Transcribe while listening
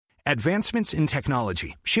Advancements in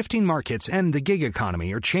technology, shifting markets, and the gig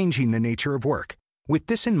economy are changing the nature of work. With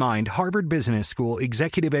this in mind, Harvard Business School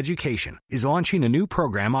Executive Education is launching a new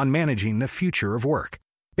program on managing the future of work.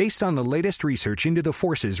 Based on the latest research into the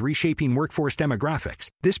forces reshaping workforce demographics,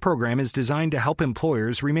 this program is designed to help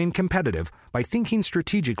employers remain competitive by thinking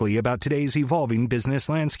strategically about today's evolving business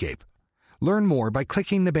landscape. Learn more by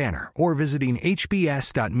clicking the banner or visiting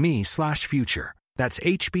hbs.me/future. That's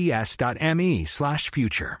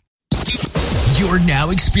hbs.me/future. You're now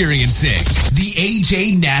experiencing the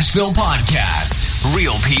AJ Nashville podcast.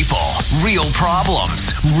 Real people, real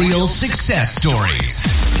problems, real success stories.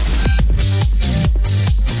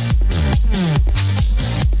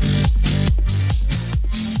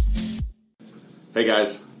 Hey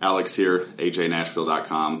guys, Alex here,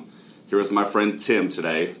 ajnashville.com. Here with my friend Tim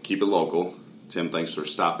today. Keep it local. Tim, thanks for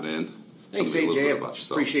stopping in. Thanks, AJ.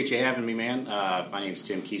 Appreciate you having me, man. My name's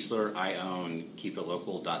Tim Kesler. I own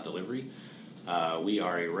keepitlocal.delivery. We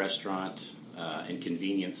are a restaurant and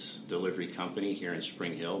convenience delivery company here in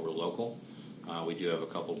Spring Hill. We're local. We do have a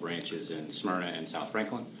couple branches in Smyrna and South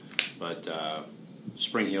Franklin, but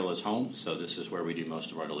Spring Hill is home, so this is where we do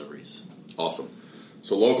most of our deliveries. Awesome.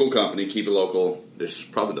 So local company, keep it local. This is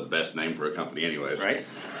probably the best name for a company anyways. Right.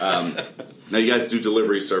 Now you guys do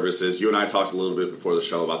delivery services. You and I talked a little bit before the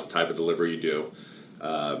show about the type of delivery you do.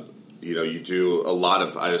 You do a lot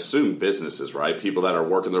of, I assume, businesses, right? People that are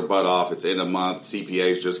working their butt off. It's end of month.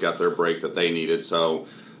 CPAs just got their break that they needed. So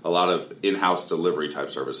a lot of in-house delivery type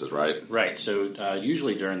services, right? Right. So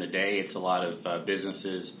usually during the day, it's a lot of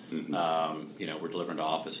businesses. Mm-hmm. We're delivering to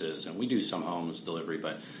offices, and we do some homes delivery,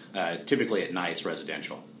 but typically at night it's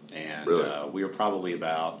residential. And really? We are probably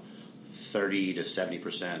about 30 to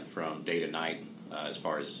 70% from day to night as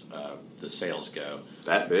far as the sales go.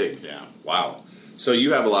 That big? Yeah. Wow. So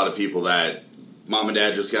you have a lot of people that mom and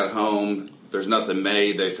dad just got home, there's nothing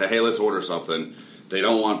made, they say, hey, let's order something. They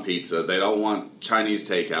don't want pizza, they don't want Chinese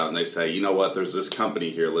takeout, and they say, you know what, there's this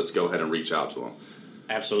company here, let's go ahead and reach out to them.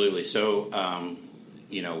 Absolutely. So,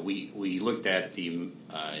 we looked at the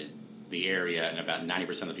area, and about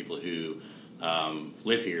 90% of the people who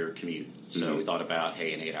live here commute. So mm-hmm. we thought about,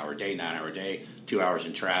 hey, an 8-hour day, 9-hour day, 2 hours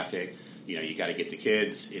in traffic, you got to get the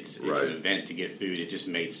kids, it's right. An event to get food. It just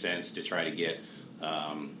made sense to try to get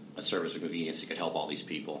a service of convenience that could help all these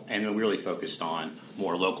people. And we really focused on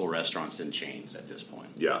more local restaurants than chains at this point.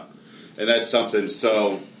 Yeah. And that's something.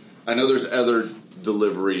 So I know there's other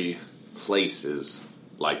delivery places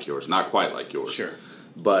like yours, not quite like yours. Sure.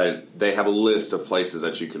 But they have a list of places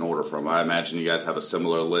that you can order from. I imagine you guys have a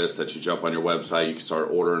similar list that you jump on your website, you can start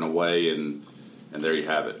ordering away, and there you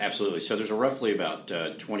have it. Absolutely. So there's roughly about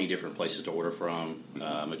 20 different places to order from.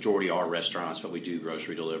 Majority are restaurants, but we do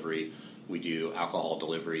grocery delivery. We do alcohol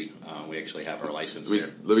delivery. We actually have our license there.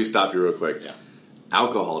 Let me stop you real quick. Yeah.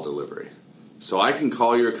 Alcohol delivery. So I can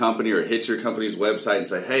call your company or hit your company's website and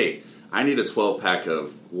say, hey, I need a 12-pack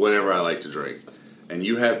of whatever I like to drink. And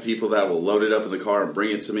you have people that will load it up in the car and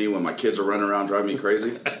bring it to me when my kids are running around driving me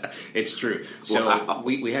crazy? It's true. So wow.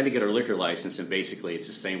 we had to get our liquor license, and basically it's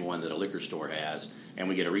the same one that a liquor store has, and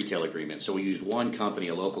we get a retail agreement. So we use one company,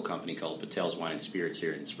 a local company called Patel's Wine and Spirits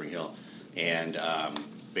here in Spring Hill, and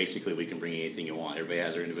basically we can bring anything you want. Everybody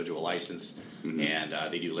has their individual license, mm-hmm. and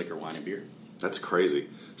they do liquor, wine, and beer. That's crazy.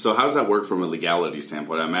 So how does that work from a legality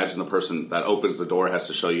standpoint? I imagine the person that opens the door has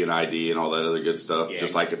to show you an ID and all that other good stuff, yeah.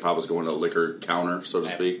 Just like if I was going to a liquor counter, so to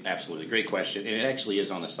speak? Absolutely. Great question. And it actually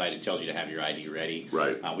is on the site. It tells you to have your ID ready.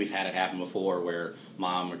 Right. We've had it happen before where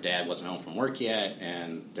mom or dad wasn't home from work yet,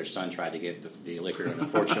 and their son tried to get the liquor, and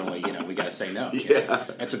unfortunately, we got to say no. Yeah.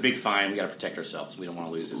 That's a big fine. We got to protect ourselves. We don't want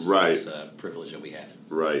to lose this privilege that we have.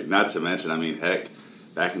 Right. Not to mention, heck,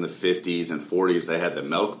 back in the 50s and 40s, they had the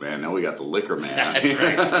milkman. Now we got the liquor man. That's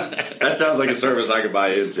right. That sounds like a service I could buy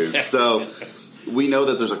into. So we know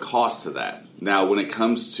that there's a cost to that. Now, when it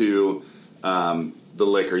comes to the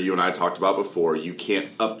liquor you and I talked about before, you can't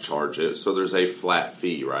upcharge it. So there's a flat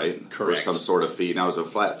fee, right? Correct. Or some sort of fee. Now, is it a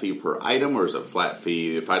flat fee per item, or is it a flat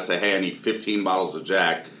fee? If I say, hey, I need 15 bottles of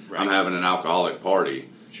Jack, right. I'm having an alcoholic party.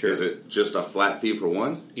 Sure. Is it just a flat fee for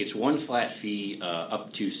one? It's one flat fee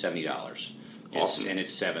up to $70. Awesome. And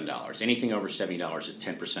it's $7. Anything over $70 is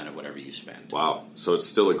 10% of whatever you spend. Wow. So it's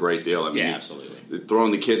still a great deal. Yeah, absolutely.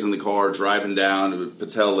 Throwing the kids in the car, driving down,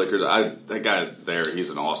 Patel Liquors. That guy there, he's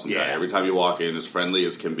an awesome guy. Every time you walk in, as friendly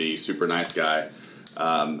as can be, super nice guy.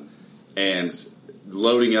 And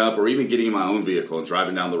loading up or even getting in my own vehicle and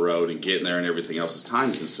driving down the road and getting there and everything else is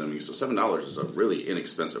time consuming. So $7 is a really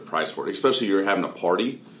inexpensive price for it, especially if you're having a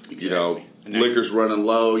party. Exactly. liquor's running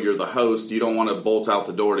low, you're the host, you don't want to bolt out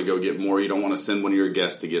the door to go get more, you don't want to send one of your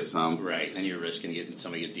guests to get some. Right, and you're risking getting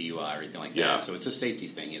somebody get DUI or anything like that. Yeah. So it's a safety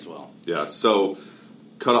thing as well. Yeah, so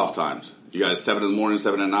cutoff times. You guys 7 in the morning,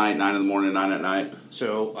 7 at night, 9 in the morning, 9 at night?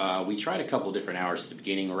 So we tried a couple different hours at the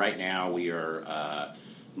beginning. Right now we are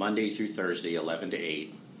Monday through Thursday, 11 to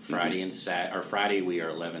 8. Friday and Friday we are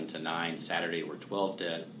 11 to 9. Saturday we're 12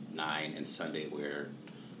 to 9. And Sunday we're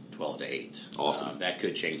 12 to 8. Awesome. That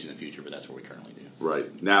could change in the future, but that's what we currently do. Right.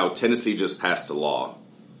 Now, Tennessee just passed a law,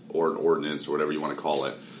 or an ordinance, or whatever you want to call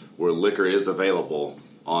it, where liquor is available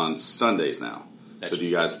on Sundays now. So do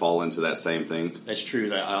you guys fall into that same thing? That's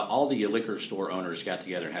true. All the liquor store owners got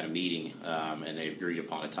together and had a meeting, and they agreed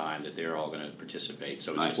upon a time that they're all going to participate.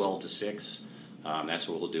 So it's 12 to 6. That's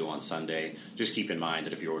what we'll do on Sunday. Just keep in mind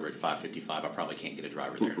that if you order at 5:55, I probably can't get a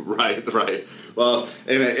driver there. Right. Well,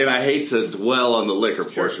 and I hate to dwell on the liquor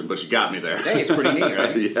portion, but you got me there. Hey, it's pretty neat,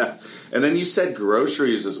 right? Yeah. And then you said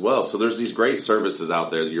groceries as well. So there's these great services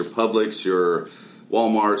out there. Your Publix, your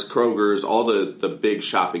Walmarts, Kroger's, all the big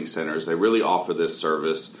shopping centers. They really offer this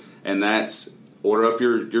service. And that's order up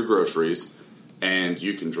your groceries, and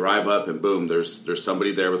you can drive up and boom, there's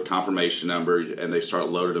somebody there with confirmation number, and they start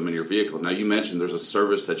loading them in your vehicle. Now, you mentioned there's a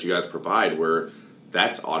service that you guys provide where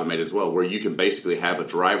that's automated as well, where you can basically have a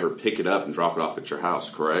driver pick it up and drop it off at your house,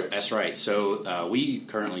 correct? That's right. So we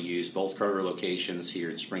currently use both Kroger locations here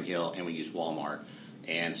in Spring Hill, and we use Walmart.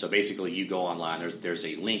 And so basically you go online, there's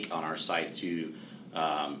a link on our site to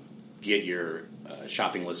get your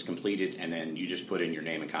shopping list completed, and then you just put in your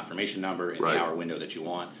name and confirmation number and the hour window that you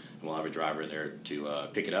want, and we'll have a driver there to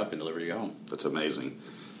pick it up and deliver to your home. That's amazing.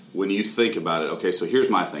 When you think about it, okay, so here's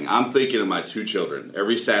my thing. I'm thinking of my 2 children.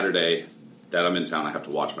 Every Saturday that I'm in town, I have to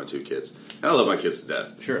watch my 2 kids. And I love my kids to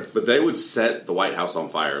death. Sure. But they would set the White House on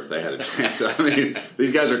fire if they had a chance. I mean,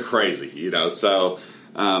 these guys are crazy, so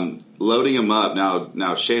loading them up.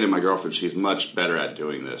 Now Shannon, my girlfriend, she's much better at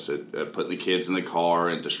doing this, at putting the kids in the car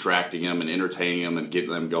and distracting them and entertaining them and getting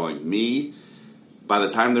them going. Me, by the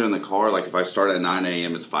time they're in the car, like if I start at 9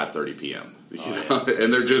 a.m., it's 5:30 p.m.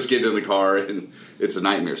 And they're just getting in the car, and it's a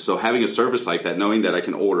nightmare. So having a service like that, knowing that I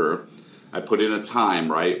can order, I put in a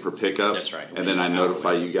time, right, for pickup. That's right. And then I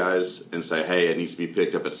notify you guys and say, hey, it needs to be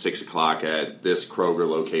picked up at 6 o'clock at this Kroger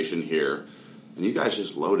location here. And you guys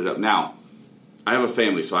just load it up. Now, I have a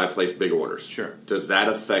family, so I place big orders. Sure. Does that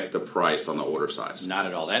affect the price on the order size? Not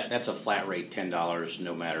at all. That's a flat rate, $10,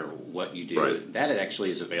 no matter what you do. Right. That actually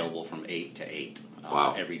is available from 8 to 8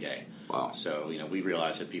 every day. Wow. So, we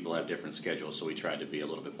realize that people have different schedules, so we tried to be a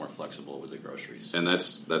little bit more flexible with the groceries. And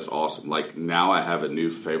that's awesome. Like, now I have a new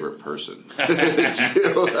favorite person.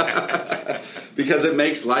 Because it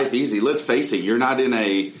makes life easy. Let's face it, you're not in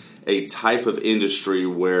a type of industry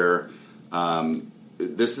where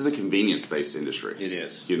this is a convenience-based industry. It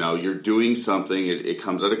is. You're doing something, it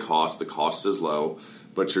comes at a cost. The cost is low,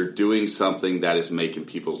 but you're doing something that is making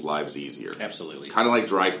people's lives easier. Absolutely. Kind of like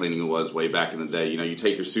dry cleaning was way back in the day. You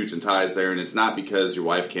take your suits and ties there, and it's not because your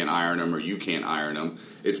wife can't iron them or you can't iron them.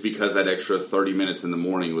 It's because that extra 30 minutes in the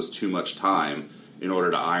morning was too much time in order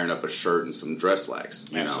to iron up a shirt and some dress slacks.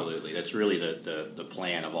 Absolutely. That's really the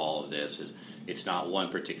plan of all of this is it's not one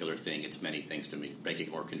particular thing. It's many things to make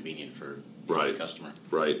it more convenient for the customer.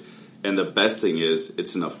 Right. And the best thing is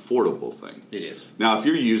it's an affordable thing. It is. Now, if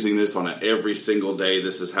you're using this on every single day,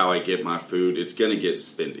 this is how I get my food, it's going to get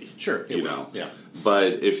spendy. Sure. It will. Yeah.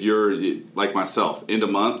 But if you're like myself, end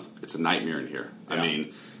of month, it's a nightmare in here. Yeah. I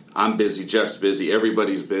mean, I'm busy, Jeff's busy,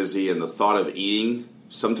 everybody's busy, and the thought of eating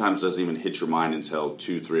sometimes doesn't even hit your mind until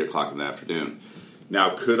 2, 3 o'clock in the afternoon.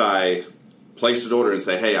 Now, could I place an order and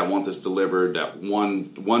say, hey, I want this delivered at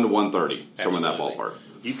 1 to 1:30, somewhere in that ballpark?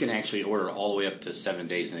 You can actually order all the way up to 7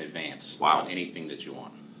 days in advance. Wow. On anything that you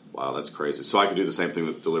want. Wow, that's crazy. So I could do the same thing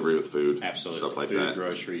with delivery with food. Absolutely. Stuff like food, that.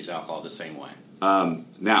 Groceries, alcohol, the same way.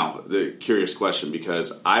 Now, the curious question,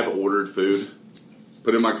 because I've ordered food,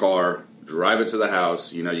 put it in my car, drive it to the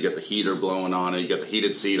house. You get the heater blowing on it. You got the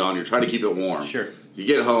heated seat on. You're trying to keep it warm. Sure. You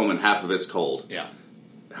get home and half of it's cold. Yeah.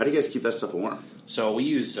 How do you guys keep that stuff warm? So we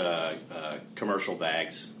use commercial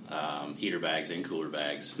bags, heater bags and cooler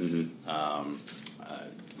bags. Mm-hmm.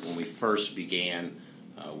 When we first began,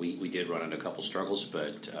 we did run into a couple struggles,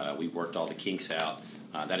 but we worked all the kinks out.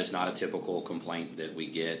 That is not a typical complaint that we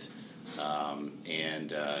get.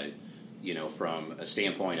 From a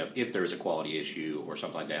standpoint of if there is a quality issue or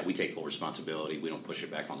something like that, we take full responsibility. We don't push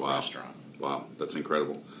it back on the restaurant. Wow, that's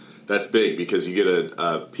incredible. That's big because you get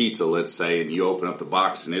a pizza, let's say, and you open up the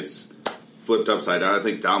box and it's flipped upside down. I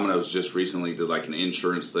think Domino's just recently did like an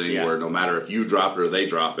insurance thing where no matter if you drop it or they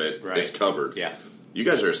drop it, it's covered. Yeah. You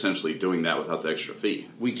guys are essentially doing that without the extra fee.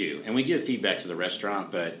 We do, and we give feedback to the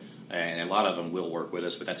restaurant, but And a lot of them will work with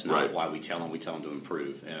us, but that's not Right. why we tell them. We tell them to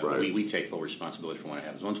improve. Right. We take full responsibility for when it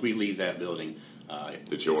happens. Once we leave that building,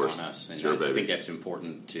 it's yours. on us. And it's your baby. I think that's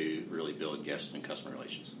important to really build guest and customer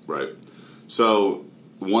relations. Right. So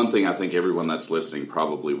one thing I think everyone that's listening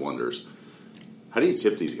probably wonders, how do you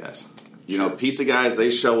tip these guys? You know, pizza guys, they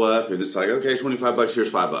show up and it's like, okay, $25, here's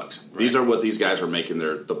 $5. Right. These are what these guys are making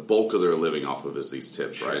the bulk of their living off of is these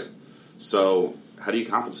tips, sure. right? So how do you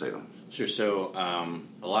compensate them? Sure. So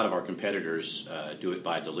a lot of our competitors do it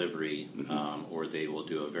by delivery, or they will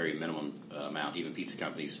do a very minimum amount. Even pizza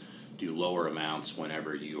companies do lower amounts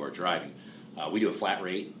whenever you are driving. We do a flat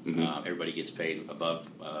rate. Everybody gets paid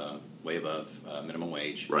way above minimum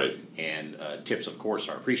wage. Right. And tips, of course,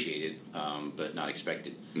 are appreciated, but not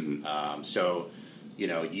expected. So, you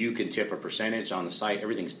know, you can tip a percentage on the site.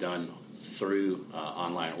 Everything's done through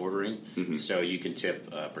online ordering. So you can tip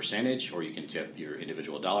a percentage, or you can tip your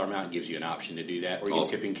individual dollar amount. It gives you an option to do that, or you can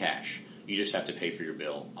tip in cash. You just have to pay for your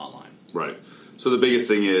bill online. Right. So the biggest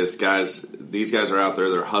thing is, guys, these guys are out there,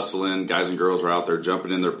 they're hustling. Guys and girls are out there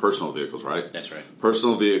jumping in their personal vehicles, right? That's right.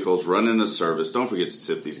 Personal vehicles, running a service. Don't forget to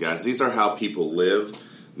tip these guys. These are how people live.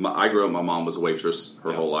 I grew up, my mom was a waitress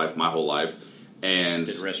my whole life. And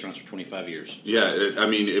did restaurants for 25 years. Yeah, I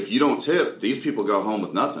mean, if you don't tip, these people go home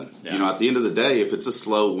with nothing. Yeah. You know, at the end of the day, if it's a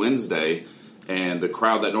slow Wednesday and the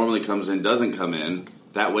crowd that normally comes in doesn't come in,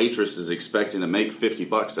 that waitress is expecting to make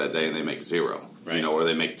 $50 that day and they make zero. Right. You know, or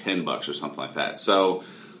they make $10 or something like that. So,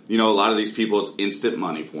 you know, a lot of these people, it's instant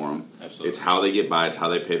money for them. Absolutely. It's how they get by. It's how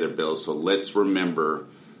they pay their bills. So let's remember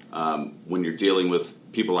when you're dealing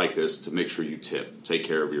with people like this to make sure you tip. Take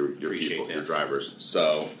care of your people, your drivers.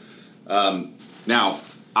 So, now,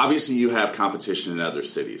 obviously you have competition in other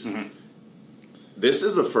cities. This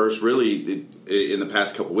is the first, really, in the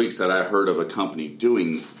past couple weeks that I heard of a company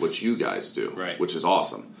doing what you guys do, right. which is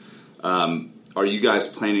awesome. Are you guys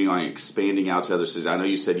planning on expanding out to other cities? I know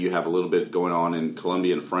you said you have a little bit going on in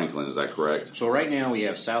Columbia and Franklin. Is that correct? So right now we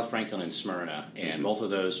have South Franklin and Smyrna, and both of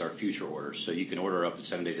those are future orders. So you can order up to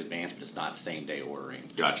 7 days in advance, but it's not same-day ordering.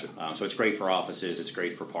 Gotcha. So it's great for offices. It's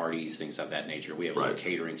great for parties, things of that nature. We have a little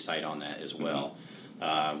catering site on that as well.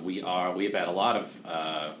 We've had a lot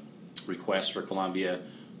of requests for Columbia.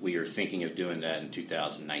 We are thinking of doing that in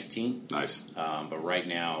 2019. Nice. But right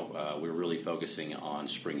now, we're really focusing on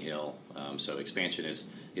Spring Hill. So expansion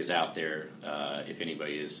is out there. If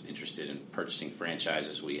anybody is interested in purchasing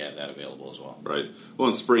franchises, we have that available as well. Right. Well,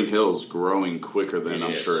 and Spring Hill is growing quicker than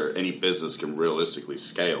I'm sure any business can realistically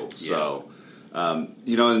scale. So,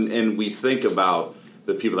 you know, and we think about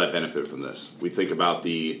the people that benefit from this. We think about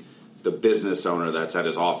the business owner that's at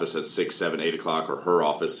his office at 6, 7, 8 o'clock, or her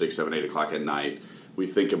office 6, 7, 8 o'clock at night. We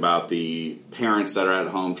think about the parents that are at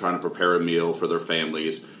home trying to prepare a meal for their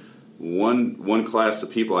families. One class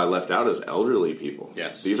of people I left out is elderly people.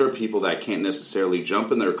 Yes. These are people that can't necessarily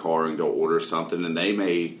jump in their car and go order something, and they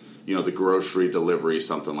may, you know, the grocery delivery,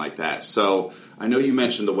 something like that. So I know you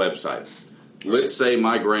mentioned the website. Let's say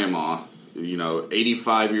my grandma, you know,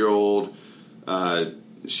 85-year-old,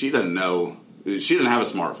 she doesn't know. She didn't have a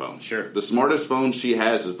smartphone. Sure. The smartest phone she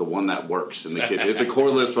has is the one that works in the kitchen. It's a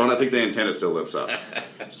cordless phone. I think the antenna still lifts up.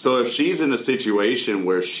 So if she's in a situation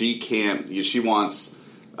where she wants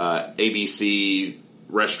ABC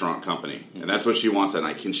Restaurant Company, and that's what she wants that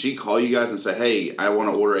night, can she call you guys and say, hey, I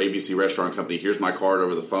want to order ABC Restaurant Company, here's my card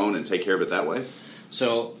over the phone, and take care of it that way?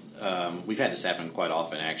 So we've had this happen quite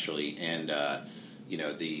often, actually, and you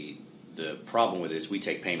know, the problem with it is we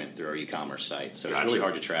take payment through our e-commerce site, so it's really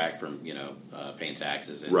hard to track from, you know, paying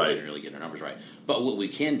taxes and really getting our numbers right. But what we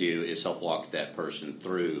can do is help walk that person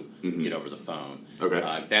through it over the phone. Okay.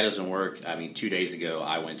 If that doesn't work, I mean, 2 days ago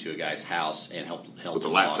I went to a guy's house and helped with the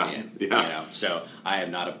him laptop. log in. Yeah. You know, so I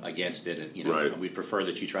am not against it. And, you know, we prefer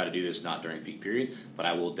that you try to do this not during peak period, but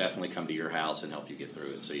I will definitely come to your house and help you get through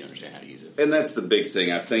it so you understand how to use it. And that's the big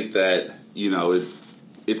thing. I think that, you know,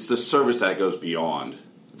 it's the service that goes beyond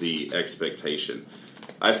the expectation.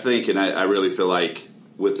 I think, and I really feel like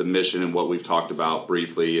with the mission and what we've talked about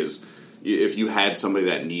briefly is if you had somebody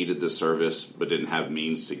that needed the service but didn't have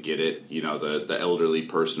means to get it, you know, the elderly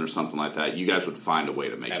person or something like that, you guys would find a way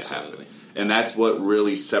to make it happen. And that's what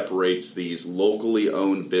really separates these locally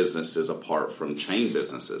owned businesses apart from chain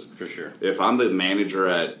businesses. For sure. If I'm the manager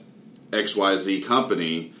at XYZ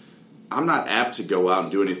company, I'm not apt to go out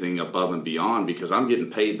and do anything above and beyond because I'm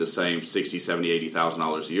getting paid the same $60,000, $70,000,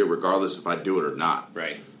 $80,000 a year, regardless if I do it or not.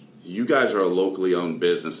 Right. You guys are a locally owned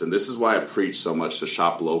business, and this is why I preach so much to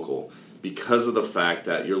shop local, because of the fact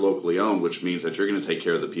that you're locally owned, which means that you're going to take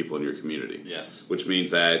care of the people in your community. Yes. Which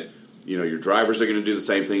means that, you know, your drivers are going to do the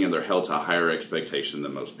same thing, and they're held to a higher expectation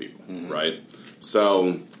than most people, right?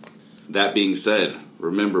 So That being said,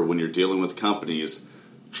 remember when you're dealing with companies,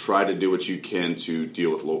 try to do what you can to deal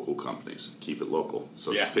with local companies. Keep it local,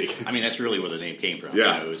 so to speak. I mean, that's really where the name came from.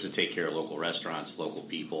 Yeah. You know, it was to take care of local restaurants, local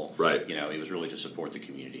people. Right. You know, it was really to support the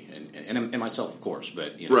community and myself, of course.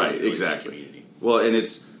 But you know, right, really exactly. the community. Well, and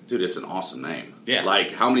it's an awesome name. Yeah.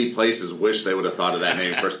 Like, how many places wish they would have thought of that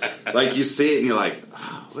name first? Like, you see it and you're like,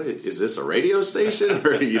 oh, what is this, a radio station?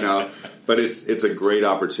 Or, you know, but it's a great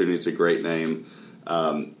opportunity. It's a great name.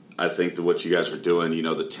 I think that what you guys are doing, you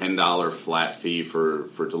know, the $10 flat fee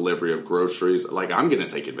for delivery of groceries, like, I'm going to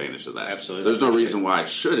take advantage of that. Absolutely. There's no reason why I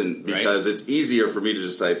shouldn't, because it's easier for me to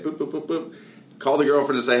just say, boop, boop, boop, boop. Call the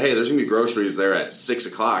girlfriend and say, hey, there's going to be groceries there at 6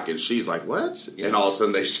 o'clock. And she's like, what? Yeah. And all of a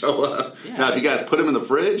sudden they show up. Yeah. Now, if you guys put them in the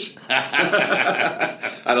fridge,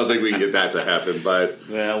 I don't think we can get that to happen. But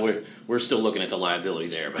well, we're still looking at the liability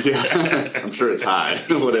there. But yeah, I'm sure it's high,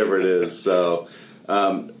 whatever it is. So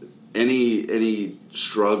any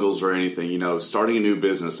struggles or anything, you know, starting a new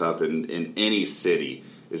business up in any city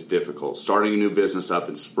is difficult. Starting a new business up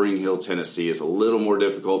in Spring Hill, Tennessee is a little more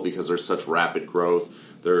difficult because there's such rapid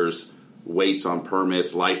growth. There's waits on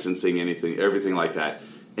permits, licensing, everything like that.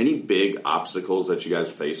 Any big obstacles that you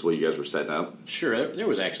guys faced while you guys were setting up? Sure, there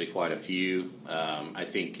was actually quite a few. I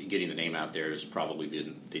think getting the name out there has probably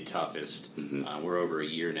been the toughest. Mm-hmm. We're over a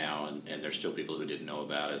year now, and there's still people who didn't know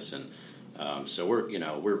about us, and so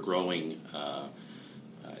we're growing.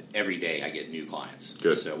 Every day I get new clients.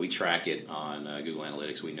 Good. So we track it on Google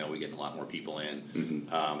Analytics. We know we're getting a lot more people in.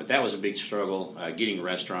 Mm-hmm. But that was a big struggle, getting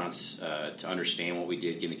restaurants to understand what we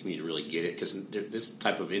did, getting the community to really get it, because this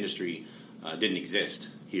type of industry didn't exist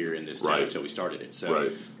here in this town until we started it. So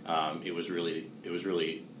it was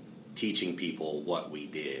really teaching people what we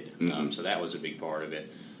did. Mm-hmm. So that was a big part of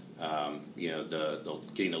it. You know, the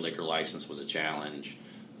getting the liquor license was a challenge.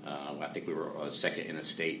 I think we were second in the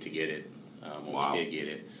state to get it. When we did get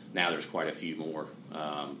it. Now there's quite a few more.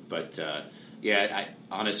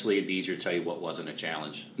 Honestly, it'd be easier to tell you what wasn't a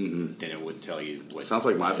challenge than it would tell you what. Sounds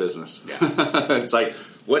like my business. Yeah. It's like,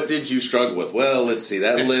 what did you struggle with? Well, let's see.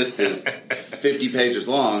 That list is 50 pages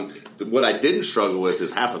long. What I didn't struggle with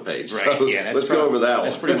is half a page. Right. So yeah, let's go over that one.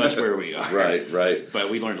 That's pretty much where we are. Right. But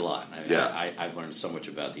we learned a lot. I've learned so much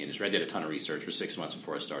about the industry. I did a ton of research for 6 months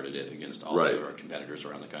before I started it against all of our competitors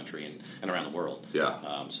around the country and around the world.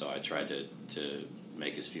 Yeah. So I tried to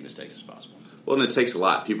make as few mistakes as possible. Well, and it takes a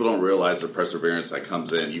lot. People don't realize the perseverance that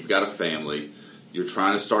comes in. You've got a family. You're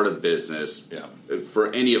trying to start a business. Yeah.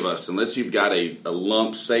 For any of us, unless you've got a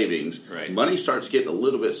lump savings, money starts getting a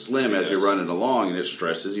little bit slim as you're running along, and it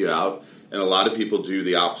stresses you out. And a lot of people do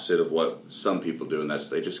the opposite of what some people do, and that's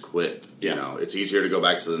they just quit. Yeah. You know, it's easier to go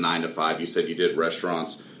back to the 9 to 5. You said you did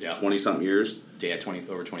restaurants 20-something years? Yeah,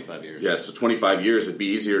 over 25 years. Yeah, so 25 years, it'd be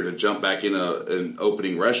easier to jump back in an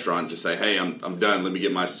opening restaurant and just say, hey, I'm done. Let me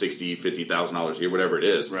get my $60,000, $50,000 a year, whatever it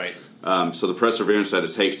is. Right. So the perseverance that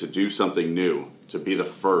it takes to do something new, to be the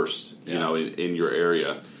first, you know, in your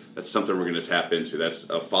area, that's something we're going to tap into. That's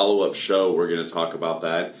a follow-up show. We're going to talk about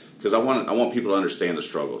that because I want people to understand the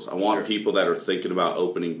struggles. I want people that are thinking about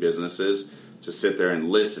opening businesses to sit there and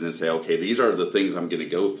listen and say, okay, these are the things I'm going to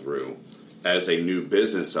go through as a new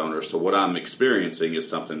business owner. So what I'm experiencing is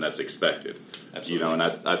something that's expected. Absolutely. You know, and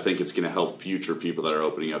I think it's going to help future people that are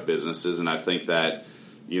opening up businesses. And I think that,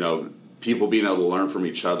 you know, people being able to learn from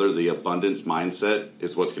each other, the abundance mindset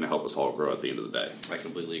is what's going to help us all grow at the end of the day. I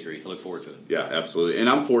completely agree. I look forward to it. Yeah, absolutely. And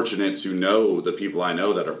I'm fortunate to know the people I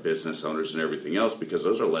know that are business owners and everything else because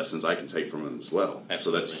those are lessons I can take from them as well. Absolutely.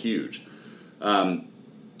 So that's huge.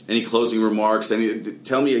 Any closing remarks?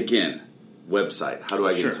 Tell me again, website. How do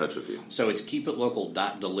I get in touch with you? So it's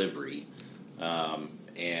keepitlocal.delivery.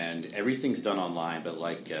 And everything's done online, but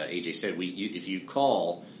like AJ said, if you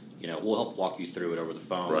call, you know, we'll help walk you through it over the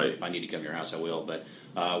phone. Right. If I need to come to your house, I will. But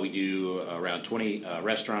we do around 20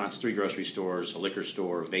 restaurants, 3 grocery stores, a liquor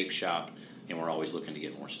store, vape shop, and we're always looking to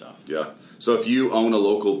get more stuff. Yeah. So if you own a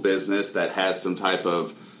local business that has some type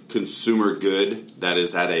of consumer good that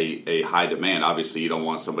is at a high demand, obviously you don't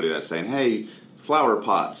want somebody that's saying, hey, flower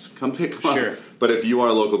pots, come pick them up. But if you are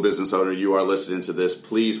a local business owner, you are listening to this,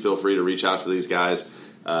 please feel free to reach out to these guys.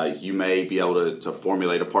 You may be able to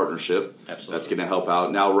formulate a partnership. Absolutely. That's going to help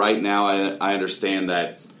out. Now, right now, I understand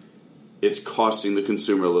that it's costing the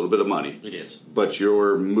consumer a little bit of money. It is. But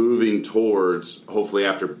you're moving towards, hopefully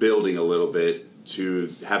after building a little bit, to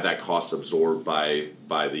have that cost absorbed by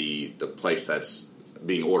the place that's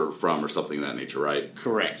being ordered from or something of that nature, right?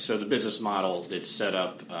 Correct. So the business model that's set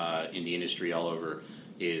up in the industry all over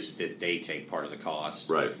is that they take part of the cost.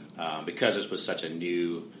 Right. Because this was such a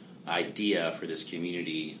new idea for this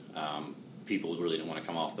community, people really don't want to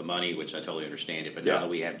come off the money, which I totally understand it. But now that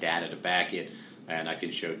we have data to back it, and I can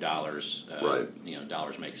show dollars,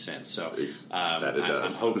 dollars make sense. So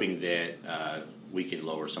I'm hoping that we can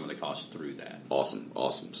lower some of the costs through that. Awesome.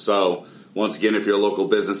 So once again, if you're a local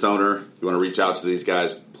business owner, you want to reach out to these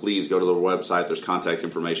guys, please go to their website. There's contact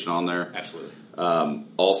information on there. Absolutely.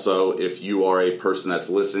 Also, if you are a person that's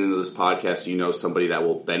listening to this podcast, you know somebody that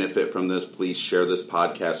will benefit from this, please share this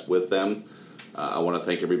podcast with them. I want to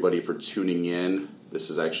thank everybody for tuning in. This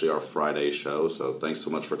is actually our Friday show, so thanks so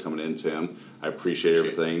much for coming in, Tim. I appreciate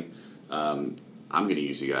everything. I'm going to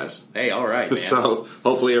use you guys. Hey, all right, man. So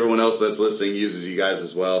hopefully everyone else that's listening uses you guys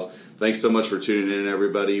as well. Thanks so much for tuning in,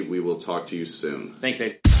 everybody. We will talk to you soon. Thanks,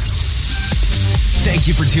 AJ. Thank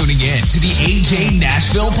you for tuning in to the AJ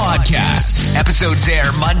Nashville Podcast. Episodes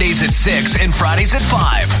air Mondays at 6 and Fridays at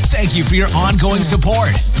 5. Thank you for your ongoing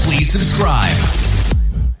support. Please subscribe.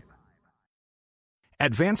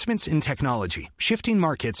 Advancements in technology, shifting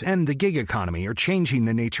markets, and the gig economy are changing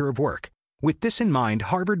the nature of work. With this in mind,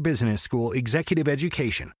 Harvard Business School Executive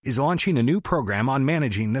Education is launching a new program on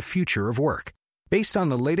managing the future of work. Based on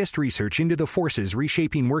the latest research into the forces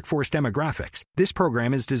reshaping workforce demographics, this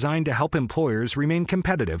program is designed to help employers remain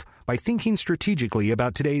competitive by thinking strategically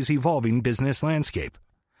about today's evolving business landscape.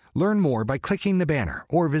 Learn more by clicking the banner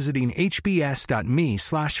or visiting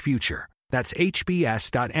hbs.me/future. That's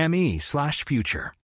hbs.me/future.